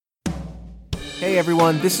Hey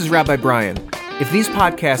everyone, this is Rabbi Brian. If these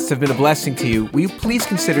podcasts have been a blessing to you, will you please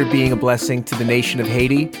consider being a blessing to the nation of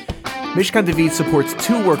Haiti? Mishkan David supports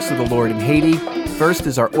two works of the Lord in Haiti. First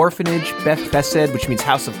is our orphanage, Beth Chesed, which means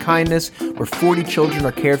House of Kindness, where 40 children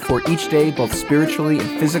are cared for each day, both spiritually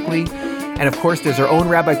and physically. And of course, there's our own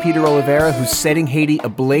Rabbi Peter Oliveira, who's setting Haiti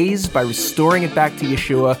ablaze by restoring it back to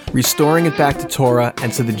Yeshua, restoring it back to Torah,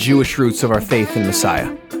 and to the Jewish roots of our faith in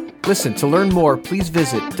Messiah. Listen, to learn more, please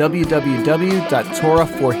visit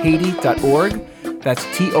www.torahforhaiti.org. That's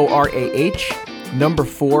TORAH,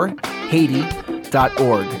 4,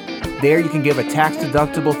 Haiti.org. There you can give a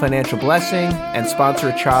tax-deductible financial blessing and sponsor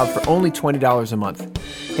a child for only $20 a month.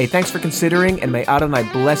 Hey, thanks for considering, and may Adonai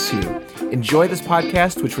bless you. Enjoy this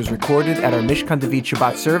podcast, which was recorded at our Mishkan David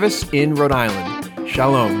Shabbat service in Rhode Island.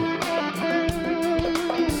 Shalom.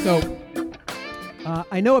 So,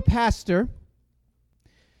 I know a pastor.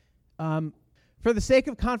 For the sake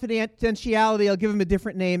of confidentiality, I'll give him a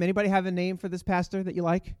different name. Anybody have a name for this pastor that you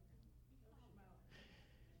like?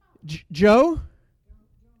 Joe?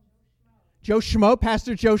 Joe Schmo?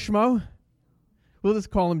 Pastor Joe Schmo? We'll just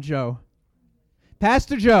call him Joe.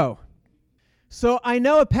 Pastor Joe. So I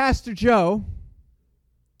know a Pastor Joe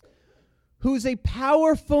who's a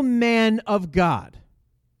powerful man of God.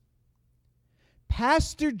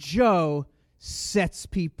 Pastor Joe sets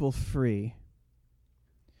people free.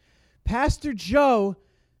 Pastor Joe,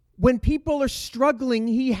 when people are struggling,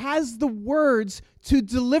 he has the words to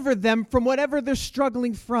deliver them from whatever they're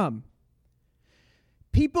struggling from.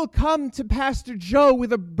 People come to Pastor Joe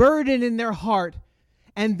with a burden in their heart,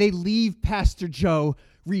 and they leave Pastor Joe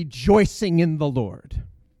rejoicing in the Lord.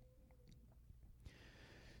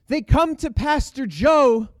 They come to Pastor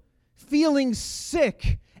Joe feeling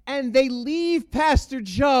sick, and they leave Pastor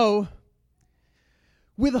Joe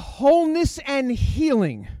with wholeness and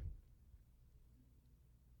healing.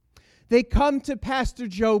 They come to Pastor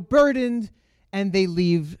Joe burdened, and they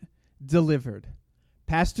leave delivered.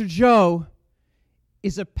 Pastor Joe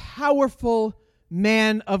is a powerful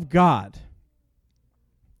man of God.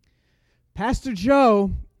 Pastor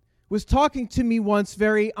Joe was talking to me once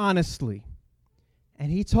very honestly,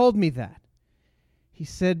 and he told me that. He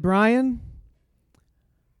said, Brian,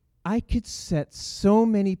 I could set so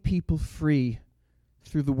many people free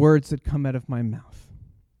through the words that come out of my mouth.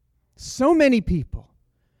 So many people.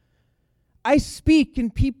 I speak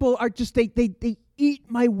and people are just, they eat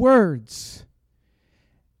my words.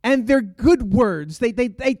 And they're good words. They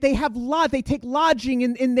have they take lodging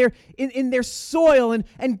in their soil,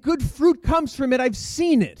 and good fruit comes from it. I've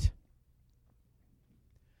seen it.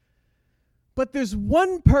 But there's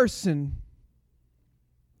one person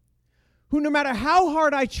who, no matter how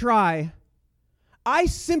hard I try, I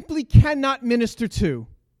simply cannot minister to.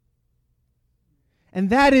 And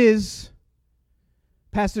that is,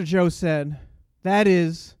 Pastor Joe said, that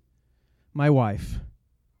is my wife.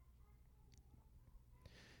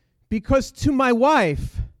 Because to my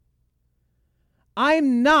wife,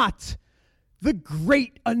 I'm not the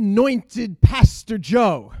great anointed Pastor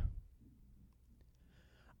Joe.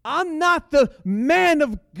 I'm not the man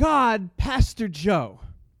of God, Pastor Joe.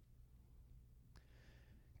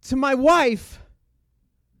 To my wife,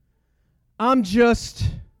 I'm just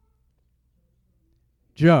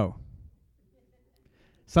Joe.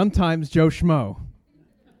 Sometimes Joe Schmo.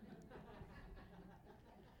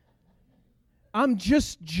 I'm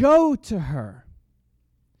just Joe to her.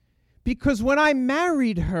 Because when I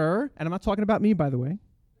married her, and I'm not talking about me, by the way.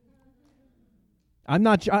 I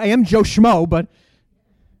am Joe Schmo, but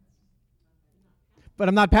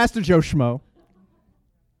I'm not Pastor Joe Schmo.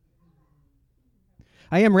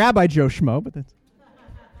 I am Rabbi Joe Schmo, but that's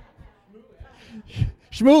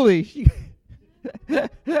Shmuley.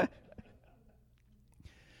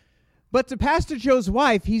 But to Pastor Joe's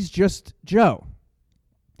wife, he's just Joe.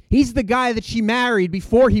 He's the guy that she married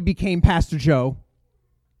before he became Pastor Joe.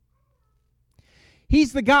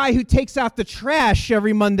 He's the guy who takes out the trash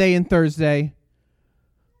every Monday and Thursday,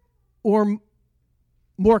 or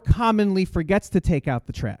more commonly forgets to take out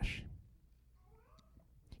the trash.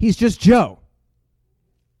 He's just Joe.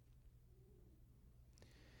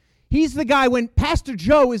 He's the guy when Pastor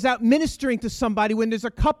Joe is out ministering to somebody, when there's a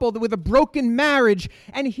couple with a broken marriage,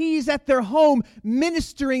 and he's at their home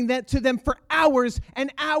ministering that to them for hours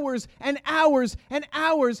and hours and hours and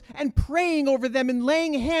hours, and praying over them and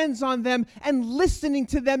laying hands on them and listening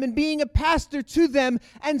to them and being a pastor to them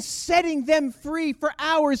and setting them free for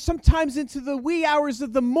hours, sometimes into the wee hours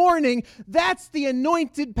of the morning. That's the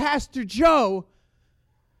anointed Pastor Joe.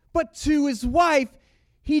 But to his wife,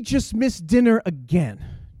 he just missed dinner again.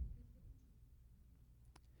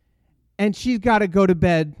 And she's got to go to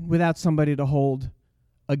bed without somebody to hold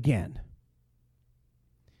again.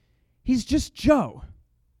 He's just Joe.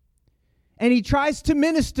 And he tries to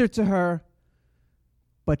minister to her,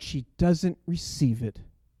 but she doesn't receive it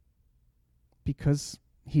because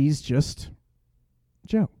he's just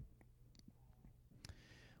Joe.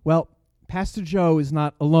 Well, Pastor Joe is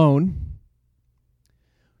not alone.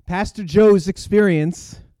 Pastor Joe's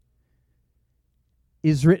experience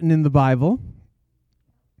is written in the Bible.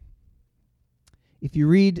 If you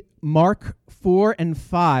read Mark 4 and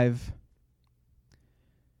 5,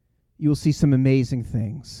 you will see some amazing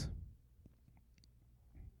things.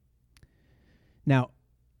 Now,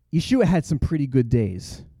 Yeshua had some pretty good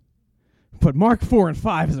days, but Mark 4 and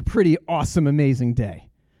 5 is a pretty awesome, amazing day.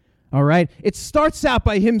 All right? It starts out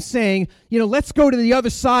by him saying, let's go to the other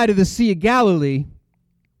side of the Sea of Galilee.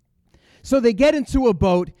 So they get into a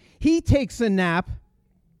boat. He takes a nap.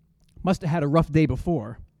 Must have had a rough day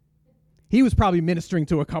before. He was probably ministering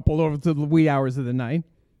to a couple over to the wee hours of the night.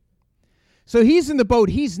 So he's in the boat.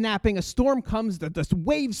 He's napping. A storm comes. The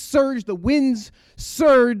waves surge. The winds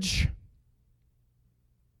surge.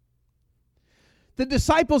 The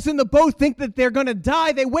disciples in the boat think that they're going to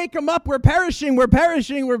die. They wake him up. We're perishing. We're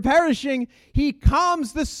perishing. We're perishing. He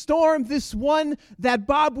calms the storm. This one that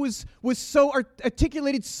Bob was so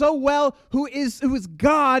articulated so well, who is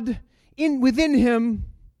God within him.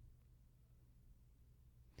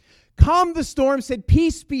 Calmed the storm, said,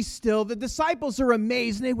 "Peace, be still." The disciples are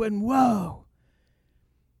amazed, and they went, "Whoa."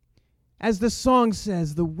 As the song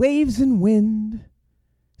says, the waves and wind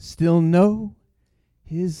still know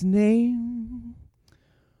his name.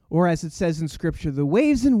 Or as it says in Scripture, the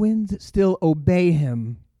waves and winds still obey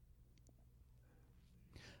him.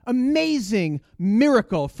 Amazing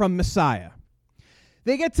miracle from Messiah.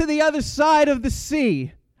 They get to the other side of the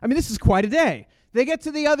sea. I mean, this is quite a day. They get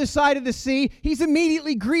to the other side of the sea. He's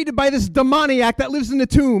immediately greeted by this demoniac that lives in the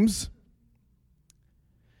tombs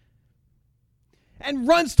and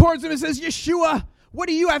runs towards him and says, "Yeshua, what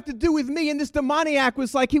do you have to do with me?" And this demoniac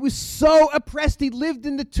was like, he was so oppressed. He lived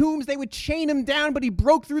in the tombs. They would chain him down, but he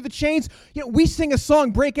broke through the chains. We sing a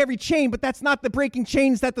song, "Break Every Chain," but that's not the breaking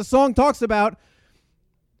chains that the song talks about.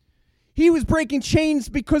 He was breaking chains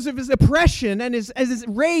because of his oppression and his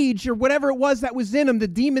rage or whatever it was that was in him, the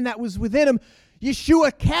demon that was within him.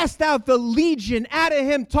 Yeshua cast out the legion out of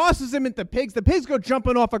him, tosses him into pigs. The pigs go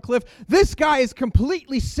jumping off a cliff. This guy is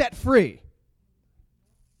completely set free.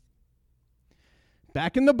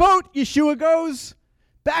 Back in the boat, Yeshua goes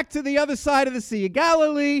back to the other side of the Sea of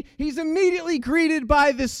Galilee. He's immediately greeted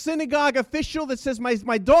by this synagogue official that says,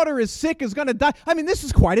 my daughter is sick, is going to die. I mean, this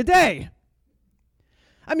is quite a day.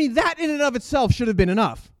 I mean, that in and of itself should have been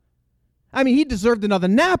enough. I mean, he deserved another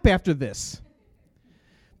nap after this.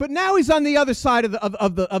 But now he's on the other side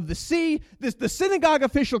of the sea. The synagogue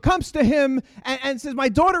official comes to him and says, "My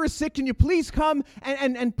daughter is sick. Can you please come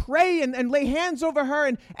and pray and lay hands over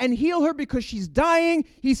her and heal her because she's dying?"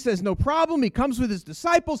 He says, "No problem." He comes with his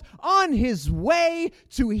disciples on his way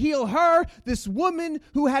to heal her. This woman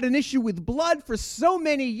who had an issue with blood for so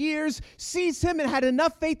many years sees him and had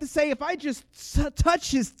enough faith to say, "If I just touch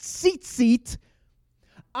his seat,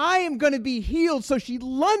 I am going to be healed." So she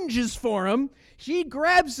lunges for him. She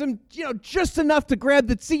grabs him, just enough to grab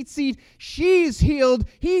the seat. She's healed.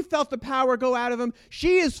 He felt the power go out of him.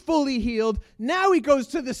 She is fully healed. Now he goes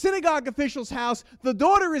to the synagogue official's house. The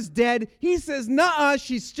daughter is dead. He says, "Nuh-uh,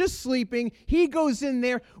 she's just sleeping." He goes in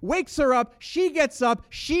there, wakes her up. She gets up.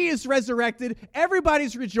 She is resurrected.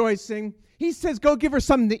 Everybody's rejoicing. He says, "Go give her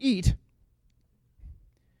something to eat."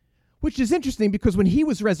 Which is interesting because when he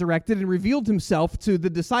was resurrected and revealed himself to the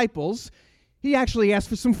disciples, he actually asked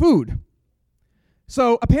for some food.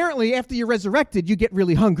 So apparently after you're resurrected, you get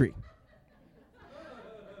really hungry.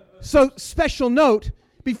 So special note,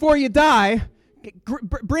 before you die,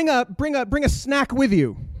 bring a snack with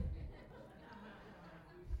you.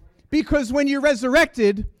 Because when you're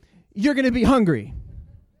resurrected, you're going to be hungry.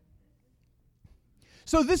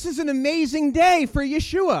 So this is an amazing day for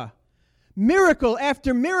Yeshua. Miracle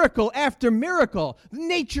after miracle after miracle.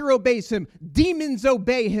 Nature obeys him. Demons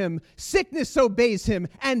obey him. Sickness obeys him.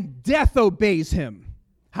 And death obeys him.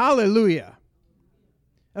 Hallelujah.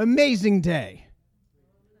 Amazing day.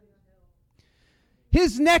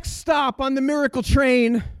 His next stop on the miracle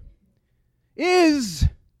train is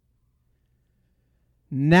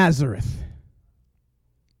Nazareth.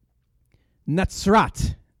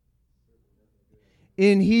 Natzrat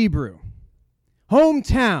in Hebrew.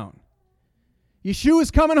 Hometown. Yeshua's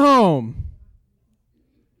coming home.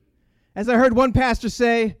 As I heard one pastor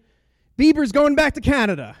say, Bieber's going back to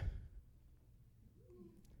Canada.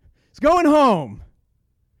 He's going home.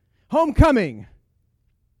 Homecoming.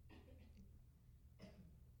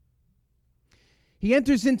 He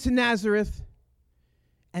enters into Nazareth,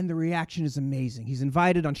 And the reaction is amazing. He's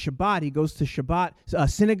invited on Shabbat. He goes to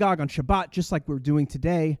synagogue on Shabbat, just like we're doing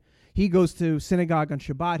today. He goes to synagogue on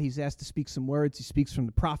Shabbat. He's asked to speak some words. He speaks from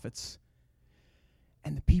the prophets.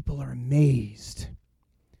 And the people are amazed.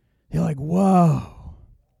 They're like, whoa,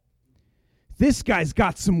 this guy's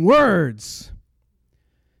got some words.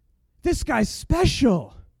 This guy's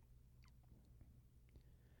special.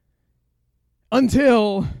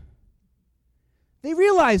 Until they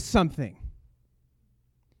realized something.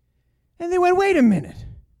 And they went, wait a minute.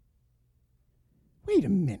 Wait a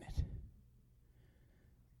minute.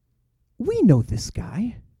 We know this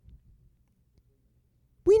guy.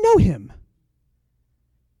 We know him.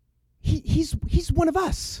 He's one of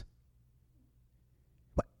us.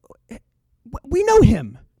 We know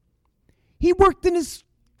him. He worked in his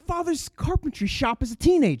father's carpentry shop as a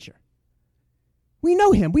teenager. We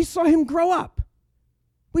know him. We saw him grow up.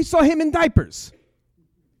 We saw him in diapers.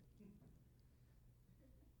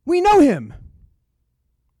 We know him.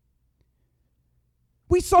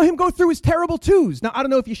 We saw him go through his terrible twos. Now, I don't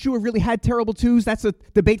know if Yeshua really had terrible twos. That's a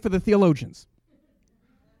debate for the theologians.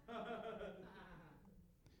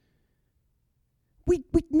 We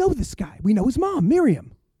know this guy. We know his mom,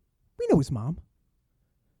 Miriam. We know his mom.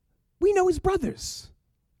 We know his brothers.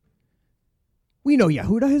 We know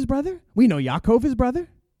Yehuda, his brother. We know Yaakov, his brother.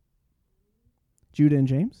 Judah and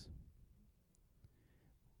James.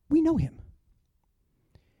 We know him.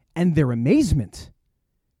 And their amazement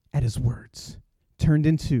at his words turned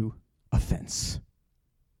into offense.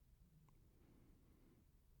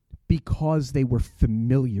 Because they were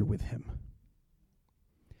familiar with him.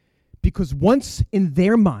 Because once in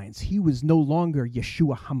their minds, he was no longer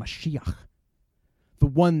Yeshua HaMashiach, the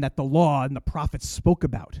one that the law and the prophets spoke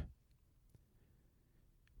about.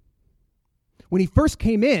 When he first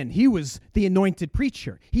came in, he was the anointed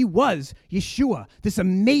preacher. He was Yeshua, this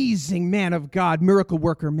amazing man of God, miracle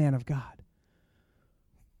worker man of God.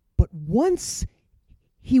 But once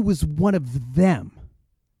he was one of them,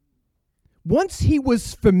 once he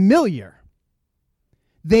was familiar,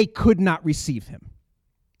 they could not receive him.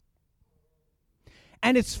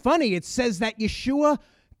 And it's funny, it says that Yeshua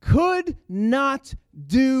could not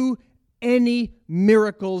do any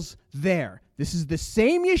miracles there. This is the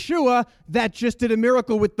same Yeshua that just did a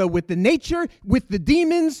miracle with the nature, with the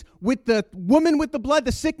demons, with the woman with the blood,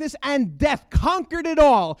 the sickness, and death. Conquered it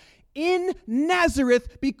all in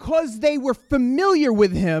Nazareth because they were familiar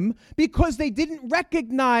with him, because they didn't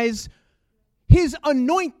recognize his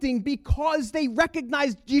anointing, because they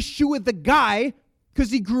recognized Yeshua the guy, because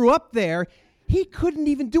he grew up there. He couldn't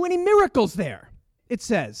even do any miracles there, it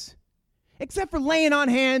says, except for laying on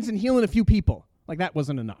hands and healing a few people. Like that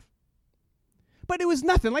wasn't enough. But it was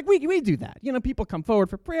nothing. Like we do that. You know, people come forward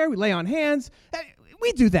for prayer. We lay on hands.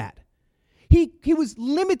 We do that. He was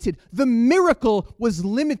limited. The miracle was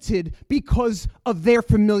limited because of their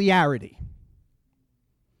familiarity.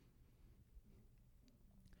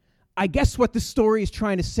 I guess what the story is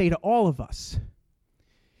trying to say to all of us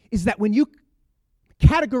is that when you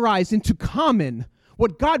categorize into common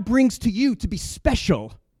what God brings to you to be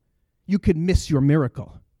special, you could miss your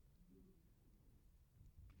miracle.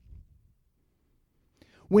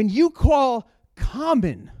 When you call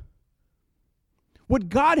common what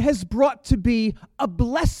God has brought to be a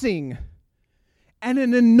blessing and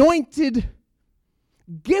an anointed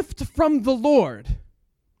gift from the Lord,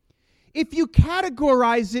 if you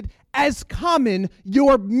categorize it as common,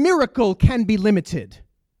 your miracle can be limited.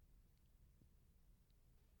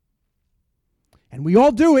 And we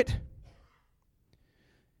all do it.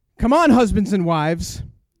 Come on, husbands and wives.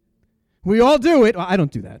 We all do it. Well, I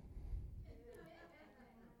don't do that.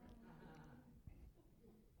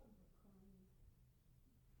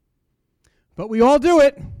 But we all do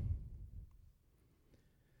it.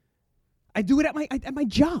 I do it at my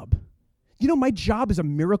job. You know, my job is a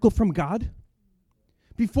miracle from God.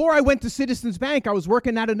 Before I went to Citizens Bank, I was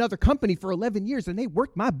working at another company for 11 years, and they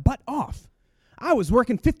worked my butt off. I was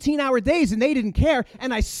working 15-hour days, and they didn't care,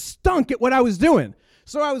 and I stunk at what I was doing.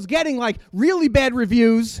 So I was getting, like, really bad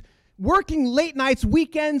reviews, working late nights,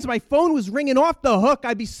 weekends. My phone was ringing off the hook.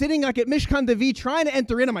 I'd be sitting, like, at Mishkan David trying to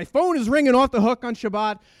enter in, and my phone is ringing off the hook on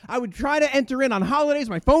Shabbat. I would try to enter in on holidays.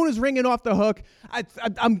 My phone is ringing off the hook.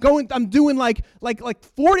 I'm doing, like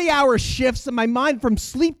 40-hour shifts, and my mind from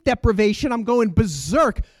sleep deprivation, I'm going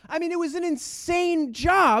berserk. I mean, it was an insane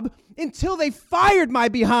job until they fired my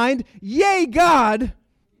behind. Yay, God.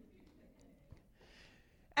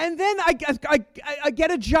 And then I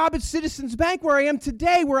get a job at Citizens Bank where I am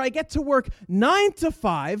today, where I get to work 9 to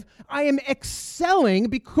 5. I am excelling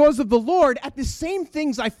because of the Lord at the same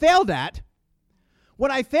things I failed at What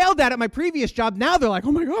I failed at my previous job, now they're like,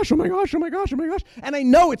 oh my gosh, oh my gosh, oh my gosh, oh my gosh. And I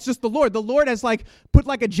know it's just the Lord. The Lord has like put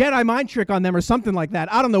like a Jedi mind trick on them or something like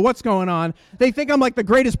that. I don't know what's going on. They think I'm like the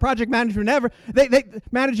greatest project manager ever.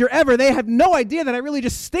 They have no idea that I really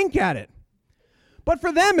just stink at it. But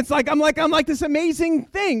for them, it's like I'm like this amazing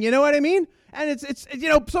thing. You know what I mean? And it's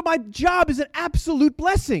so my job is an absolute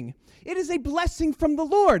blessing. It is a blessing from the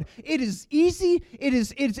Lord. It is easy.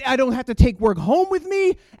 I don't have to take work home with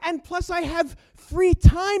me. And plus I have free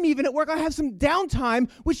time even at work. I have some downtime,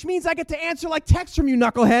 which means I get to answer like texts from you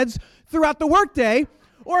knuckleheads throughout the workday.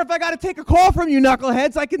 Or if I got to take a call from you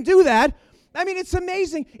knuckleheads, I can do that. I mean, it's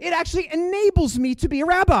amazing. It actually enables me to be a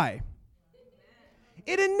rabbi.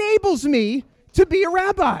 It enables me to be a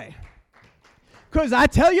rabbi. Because I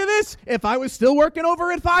tell you this, if I was still working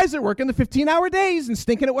over at Pfizer, working the 15-hour days and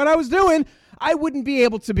stinking at what I was doing, I wouldn't be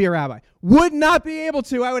able to be a rabbi. Would not be able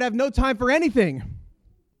to. I would have no time for anything.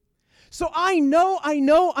 So I know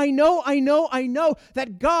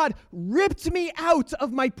that God ripped me out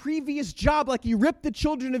of my previous job like he ripped the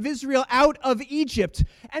children of Israel out of Egypt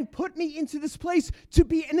and put me into this place to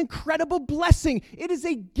be an incredible blessing. It is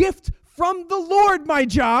a gift from the Lord, my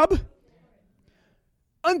job,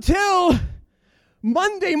 until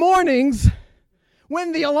Monday mornings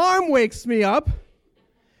when the alarm wakes me up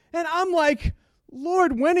and I'm like,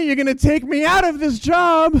 Lord, when are you going to take me out of this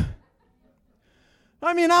job?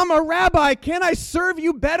 I mean, I'm a rabbi. Can I serve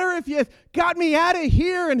you better if you got me out of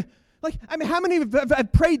here? And how many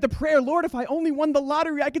have prayed the prayer, Lord, if I only won the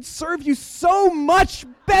lottery, I could serve you so much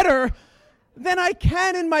better than I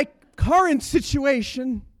can in my current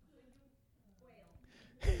situation.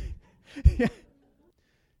 Yeah.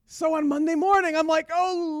 So on Monday morning, I'm like,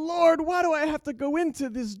 oh, Lord, why do I have to go into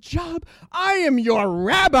this job? I am your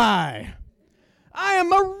rabbi. I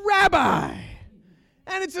am a rabbi.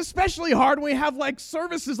 And it's especially hard when we have like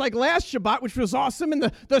services like last Shabbat, which was awesome, and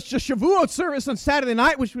the Shavuot service on Saturday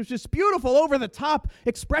night, which was just beautiful, over-the-top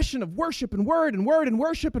expression of worship and word and word and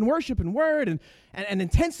worship and worship and word and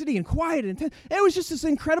intensity and quiet. It was just this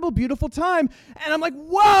incredible, beautiful time. And I'm like,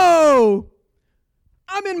 whoa,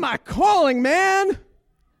 I'm in my calling, man.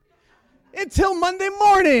 Until Monday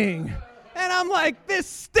morning. And I'm like, this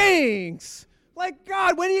stinks. Like,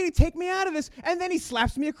 God, when are you going to take me out of this? And then he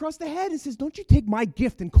slaps me across the head and says, don't you take my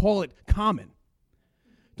gift and call it common.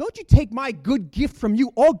 Don't you take my good gift from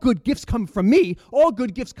you. All good gifts come from me. All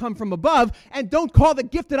good gifts come from above. And don't call the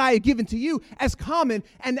gift that I have given to you as common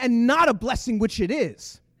and not a blessing, which it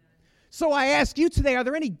is. So I ask you today, are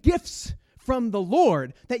there any gifts from the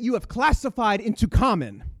Lord that you have classified into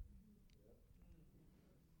common?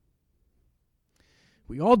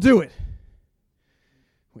 We all do it.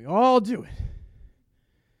 We all do it.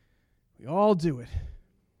 We all do it.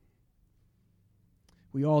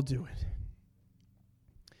 We all do it.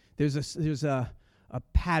 There's a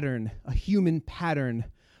pattern, a human pattern.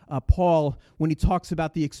 Paul, when he talks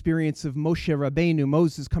about the experience of Moshe Rabbeinu,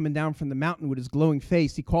 Moses coming down from the mountain with his glowing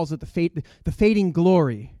face, he calls it the fading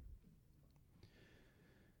glory.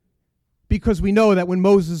 Because we know that when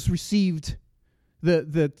Moses received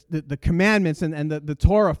the commandments and the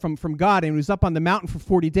Torah from God, and he was up on the mountain for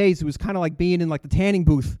 40 days. It was kind of like being in like the tanning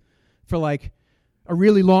booth for like a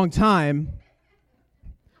really long time.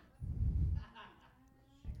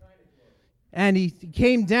 And he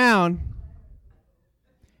came down.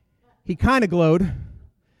 He kind of glowed.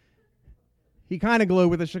 He kind of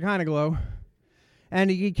glowed with a Shekinah glow.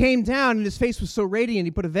 And he came down, and his face was so radiant,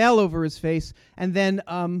 he put a veil over his face. And then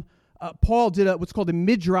Paul did what's called a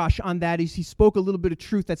midrash on that. He spoke a little bit of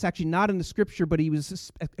truth that's actually not in the scripture, but he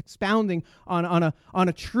was expounding on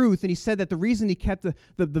a truth. And he said that the reason he kept the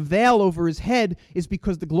veil over his head is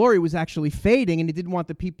because the glory was actually fading, and he didn't want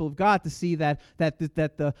the people of God to see that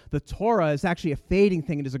the Torah is actually a fading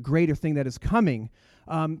thing and is a greater thing that is coming.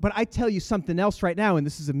 But I tell you something else right now, and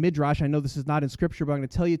this is a midrash. I know this is not in scripture, but I'm going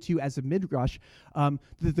to tell you to you as a midrash that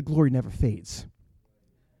the glory never fades.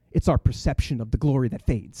 It's our perception of the glory that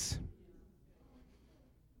fades.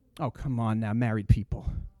 Oh, come on now, married people.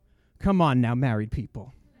 Come on now, married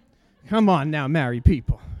people. Come on now, married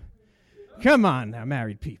people. Come on now,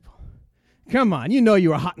 married people. Come on. You know you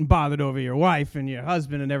were hot and bothered over your wife and your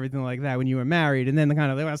husband and everything like that when you were married, and then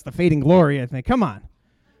that's the fading glory, I think. Come on.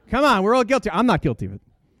 Come on, we're all guilty. I'm not guilty of it.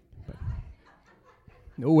 But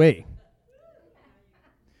no way.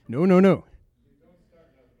 No.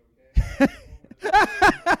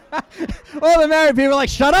 All the married people are like,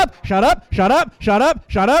 shut up.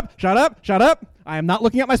 I am not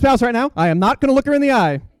looking at my spouse right now. I am not going to look her in the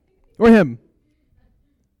eye. Or him.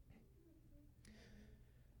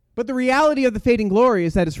 But the reality of the fading glory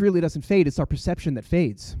is that it really doesn't fade. It's our perception that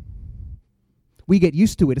fades. we get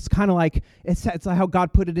used to it. It's kind of like, it's how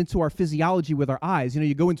God put it into our physiology with our eyes.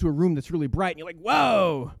 You go into a room that's really bright, and you're like,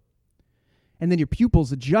 whoa! And then your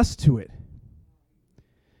pupils adjust to it.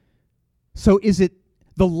 So is it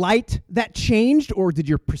the light that changed, or did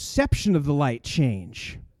your perception of the light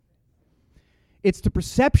change? It's the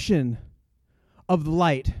perception of the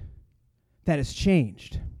light that has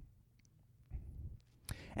changed.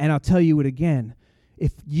 And I'll tell you it again.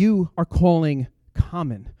 If you are calling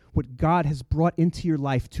common what God has brought into your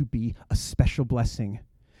life to be a special blessing,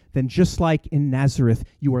 then just like in Nazareth,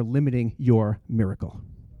 you are limiting your miracle.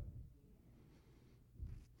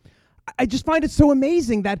 I just find it so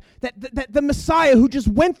amazing that the Messiah, who just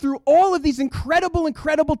went through all of these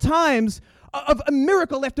incredible times of a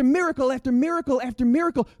miracle after miracle after miracle after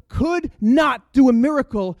miracle, could not do a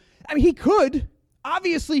miracle. I mean, he could.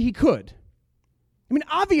 Obviously, he could.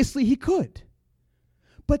 Obviously, he could.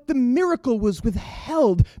 But the miracle was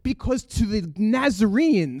withheld because to the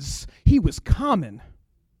Nazarenes, he was common.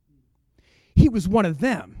 He was one of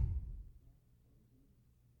them.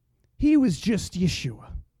 He was just Yeshua.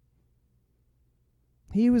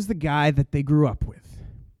 He was the guy that they grew up with.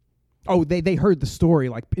 Oh, they heard the story,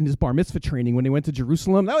 like in his bar mitzvah training when they went to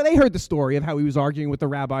Jerusalem. Oh, they heard the story of how he was arguing with the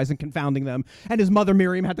rabbis and confounding them, and his mother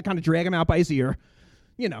Miriam had to kind of drag him out by his ear.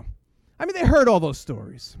 They heard all those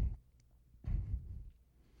stories.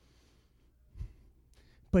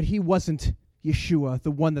 But he wasn't Yeshua,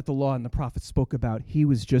 the one that the law and the prophets spoke about. He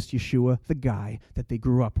was just Yeshua, the guy that they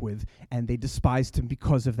grew up with, and they despised him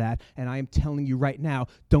because of that. And I am telling you right now,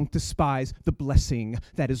 don't despise the blessing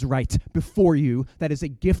that is right before you, that is a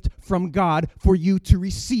gift from God for you to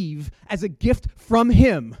receive as a gift from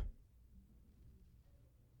him.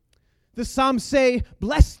 The Psalms say,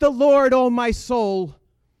 "Bless the Lord, O my soul.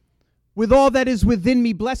 With all that is within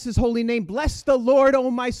me, bless his holy name. Bless the Lord,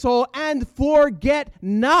 O my soul, and forget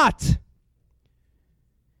not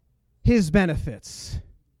his benefits."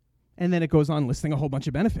 And then it goes on listing a whole bunch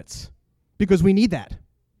of benefits because we need that.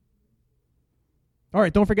 All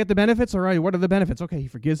right, don't forget the benefits. All right, what are the benefits? Okay, he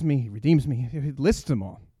forgives me, he redeems me. He lists them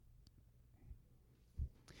all.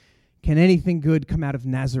 Can anything good come out of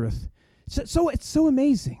Nazareth? So it's so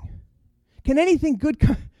amazing. Can anything good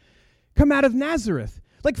come out of Nazareth?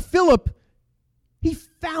 Like Philip, he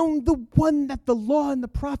found the one that the law and the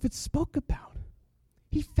prophets spoke about.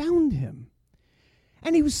 He found him.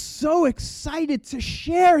 And he was so excited to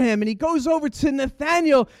share him. And he goes over to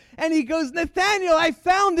Nathanael and he goes, "Nathanael, I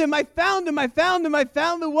found him. I found him. I found him. I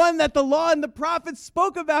found the one that the law and the prophets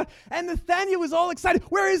spoke about." And Nathanael was all excited.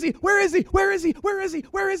 "Where is he? Where is he? Where is he? Where is he?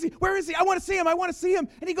 Where is he? Where is he? I want to see him. I want to see him."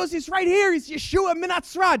 And he goes, "He's right here. He's Yeshua min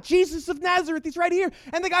Natzrat, Jesus of Nazareth. He's right here."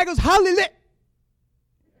 And the guy goes, "Hallelujah."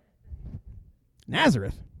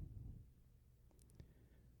 Nazareth.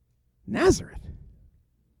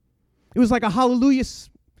 It was like a hallelujah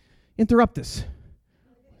interruptus.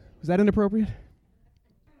 Was that inappropriate?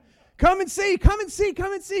 Come and see, come and see,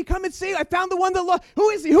 come and see, come and see. I found the one that loved. Who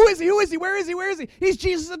is he? Who is he? Who is he? Where is he? Where is he? He's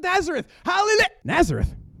Jesus of Nazareth. Hallelujah.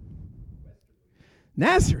 Nazareth.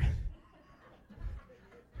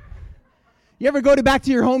 You ever go back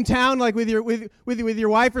to your hometown, like with your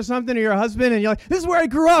wife or something, or your husband, and you're like, "This is where I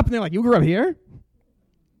grew up," and they're like, "You grew up here?"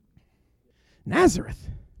 Nazareth.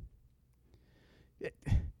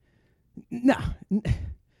 No.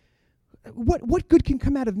 What good can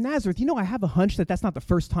come out of Nazareth? I have a hunch that that's not the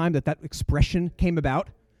first time that expression came about.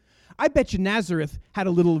 I bet you Nazareth had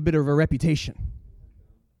a little bit of a reputation.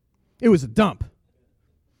 It was a dump.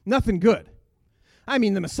 Nothing good.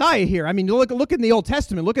 The Messiah here. Look in the Old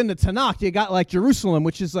Testament. Look in the Tanakh. You got like Jerusalem,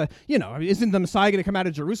 which is, isn't the Messiah going to come out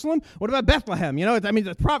of Jerusalem? What about Bethlehem?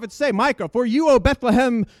 The prophets say, "Micah, for you, O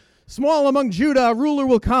Bethlehem, small among Judah, a ruler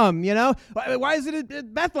will come." Why is it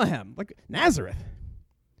at Bethlehem? Like Nazareth.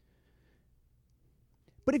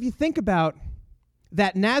 But if you think about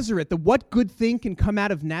that Nazareth, the what good thing can come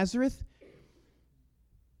out of Nazareth?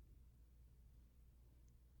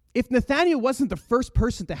 If Nathanael wasn't the first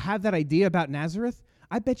person to have that idea about Nazareth,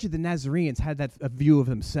 I bet you the Nazarenes had that a view of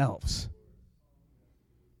themselves.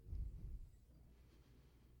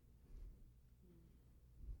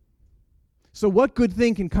 So what good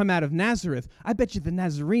thing can come out of Nazareth? I bet you the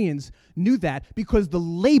Nazarenes knew that because the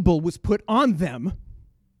label was put on them.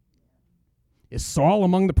 Is Saul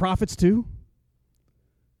among the prophets too?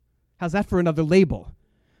 How's that for another label?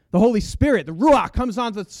 The Holy Spirit, the Ruach, comes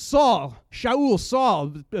on to Saul,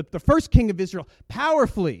 Saul, the first king of Israel,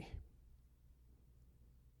 powerfully.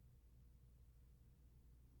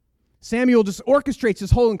 Samuel just orchestrates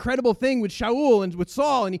this whole incredible thing with Shaul and with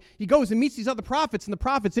Saul, and he goes and meets these other prophets, and the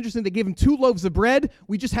prophets, interesting, they gave him 2 loaves of bread.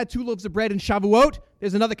 We just had 2 loaves of bread in Shavuot.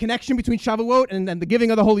 There's another connection between Shavuot and the giving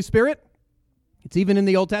of the Holy Spirit. It's even in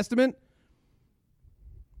the Old Testament.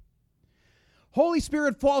 Holy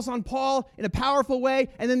Spirit falls on Paul in a powerful way,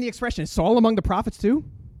 and then the expression, is Saul among the prophets too?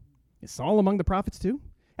 Is Saul among the prophets too?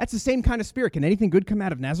 That's the same kind of spirit. Can anything good come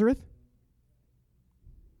out of Nazareth?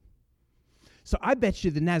 So I bet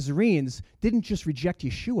you the Nazarenes didn't just reject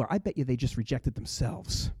Yeshua. I bet you they just rejected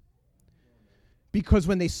themselves. Because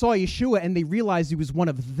when they saw Yeshua and they realized he was one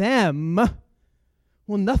of them,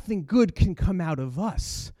 well, nothing good can come out of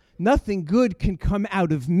us. Nothing good can come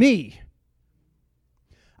out of me.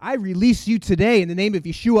 I release you today in the name of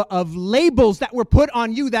Yeshua of labels that were put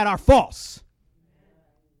on you that are false.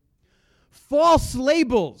 False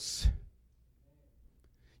labels.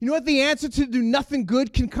 You know what the answer to do nothing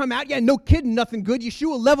good can come out? Yeah, no kidding, nothing good.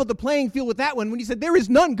 Yeshua leveled the playing field with that one when he said, there is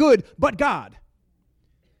none good but God.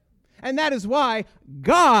 And that is why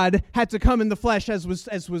God had to come in the flesh as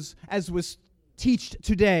was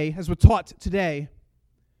taught today,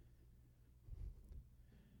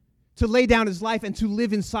 to lay down his life and to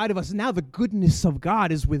live inside of us. Now the goodness of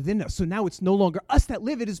God is within us. So now it's no longer us that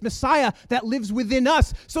live, it is Messiah that lives within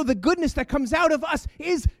us. So the goodness that comes out of us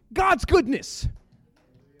is God's goodness.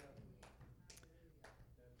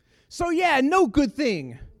 So yeah, no good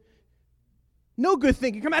thing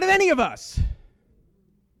can come out of any of us.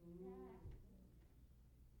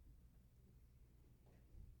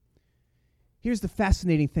 Here's the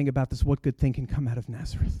fascinating thing about this, what good thing can come out of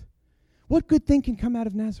Nazareth? What good thing can come out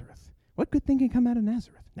of Nazareth? What good thing can come out of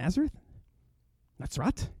Nazareth? Nazareth?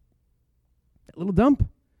 Nazareth? That little dump? In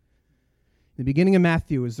the beginning of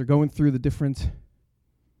Matthew, as they're going through the different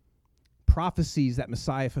prophecies that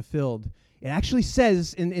Messiah fulfilled, it actually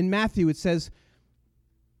says, in Matthew, it says,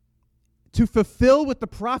 to fulfill what the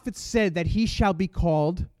prophets said, that he shall be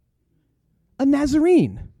called a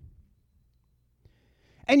Nazarene.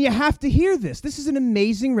 And you have to hear this. This is an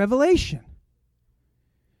amazing revelation.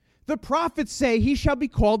 The prophets say he shall be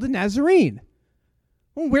called a Nazarene.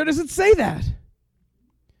 Well, where does it say that?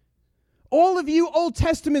 All of you Old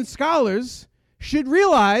Testament scholars should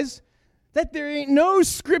realize that there ain't no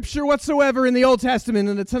scripture whatsoever in the Old Testament,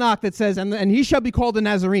 in the Tanakh, that says, and he shall be called a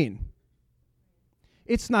Nazarene.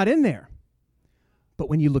 It's not in there. But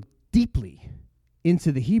when you look deeply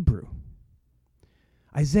into the Hebrew,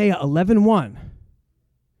 Isaiah 11:1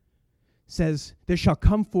 says, there shall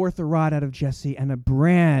come forth a rod out of Jesse, and a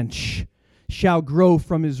branch shall grow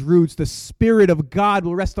from his roots. The Spirit of God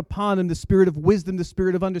will rest upon him, the Spirit of wisdom, the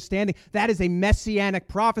Spirit of understanding. That is a messianic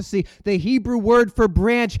prophecy. The Hebrew word for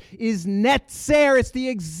branch is netzer. It's the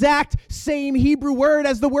exact same Hebrew word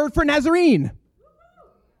as the word for Nazarene.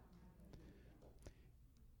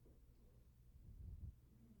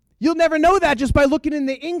 You'll never know that just by looking in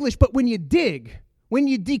the English, but when you dig, when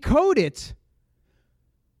you decode it,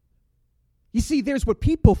 you see, there's what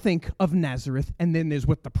people think of Nazareth, and then there's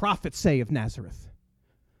what the prophets say of Nazareth.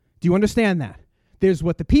 Do you understand that? There's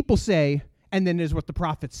what the people say, and then there's what the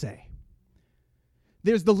prophets say.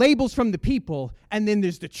 There's the labels from the people, and then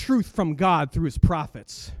there's the truth from God through his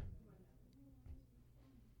prophets.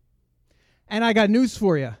 And I got news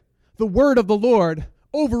for you. The word of the Lord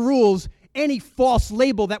overrules any false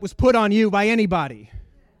label that was put on you by anybody.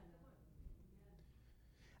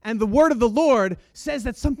 And the word of the Lord says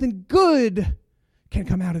that something good can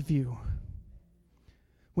come out of you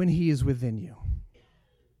when he is within you.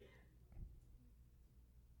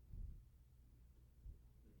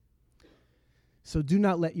 So do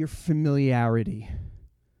not let your familiarity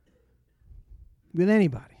with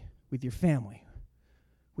anybody, with your family,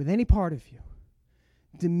 with any part of you,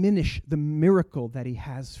 diminish the miracle that he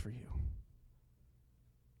has for you.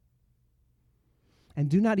 And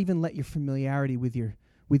do not even let your familiarity with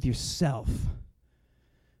yourself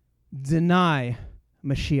deny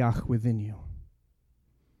Mashiach within you.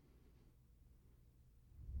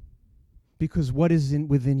 Because what is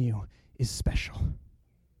within you is special.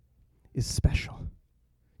 Is special.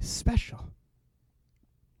 Is special.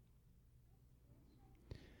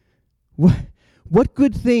 What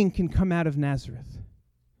good thing can come out of Nazareth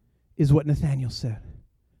is what Nathanael said.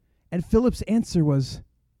 And Philip's answer was,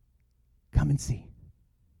 come and see.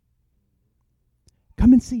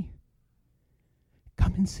 Come and see.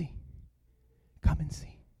 Come and see. Come and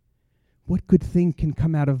see. What good thing can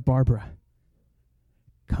come out of Barbara?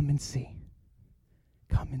 Come and see.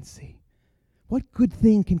 Come and see. What good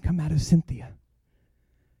thing can come out of Cynthia?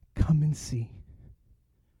 Come and see.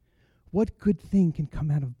 What good thing can come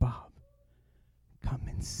out of Bob? Come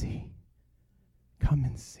and see. Come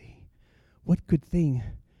and see. What good thing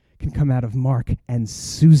can come out of Mark and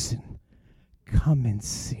Susan? Come and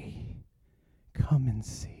see. Come and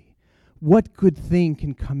see. What good thing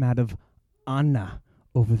can come out of Anna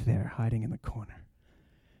over there hiding in the corner?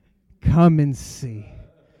 Come and see.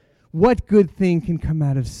 What good thing can come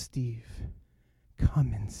out of Steve?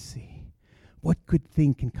 Come and see. What good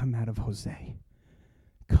thing can come out of Jose?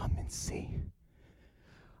 Come and see.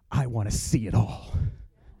 I want to see it all.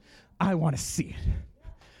 I want to see it.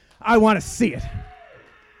 I want to see it.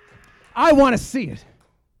 I want to see it.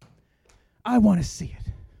 I want to see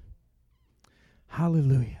it.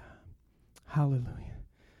 Hallelujah. Hallelujah.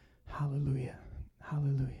 Hallelujah.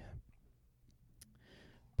 Hallelujah.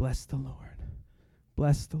 Bless the Lord.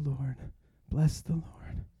 Bless the Lord. Bless the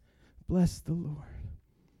Lord. Bless the Lord.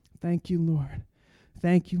 Thank you, Lord.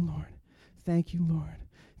 Thank you, Lord. Thank you, Lord.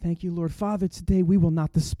 Thank you, Lord. Father, today we will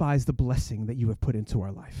not despise the blessing that you have put into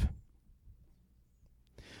our life.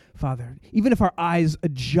 Father, even if our eyes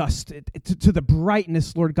adjust to the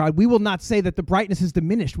brightness, Lord God, we will not say that the brightness is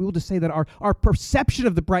diminished. We will just say that our perception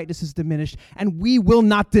of the brightness is diminished, and we will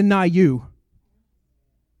not deny you.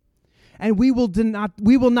 And we will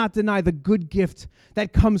not deny the good gift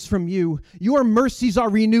that comes from you. Your mercies are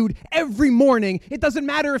renewed every morning. It doesn't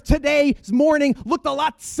matter if today's morning looked a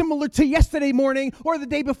lot similar to yesterday morning or the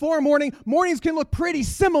day before morning. Mornings can look pretty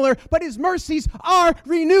similar, but his mercies are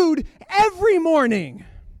renewed every morning.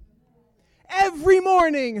 Every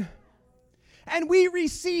morning. And we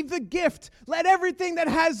receive the gift. Let everything that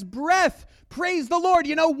has breath praise the Lord.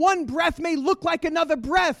 You know, one breath may look like another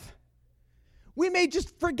breath. We may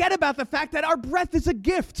just forget about the fact that our breath is a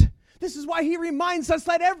gift. This is why he reminds us,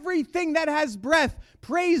 let everything that has breath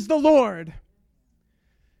praise the Lord.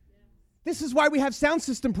 This is why we have sound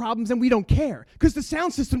system problems and we don't care, because the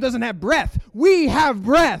sound system doesn't have breath. We have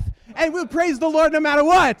breath, and we'll praise the Lord no matter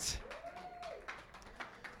what.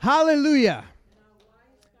 Hallelujah.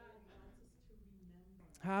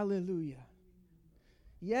 Hallelujah.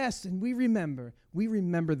 Yes, and we remember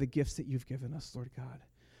the gifts that you've given us, Lord God.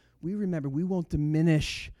 We remember we won't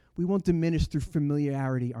diminish through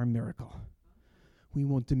familiarity our miracle. We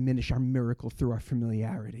won't diminish our miracle through our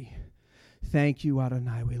familiarity. Thank you,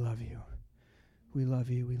 Adonai. We love you. We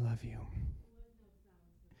love you. We love you.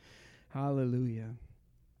 Hallelujah.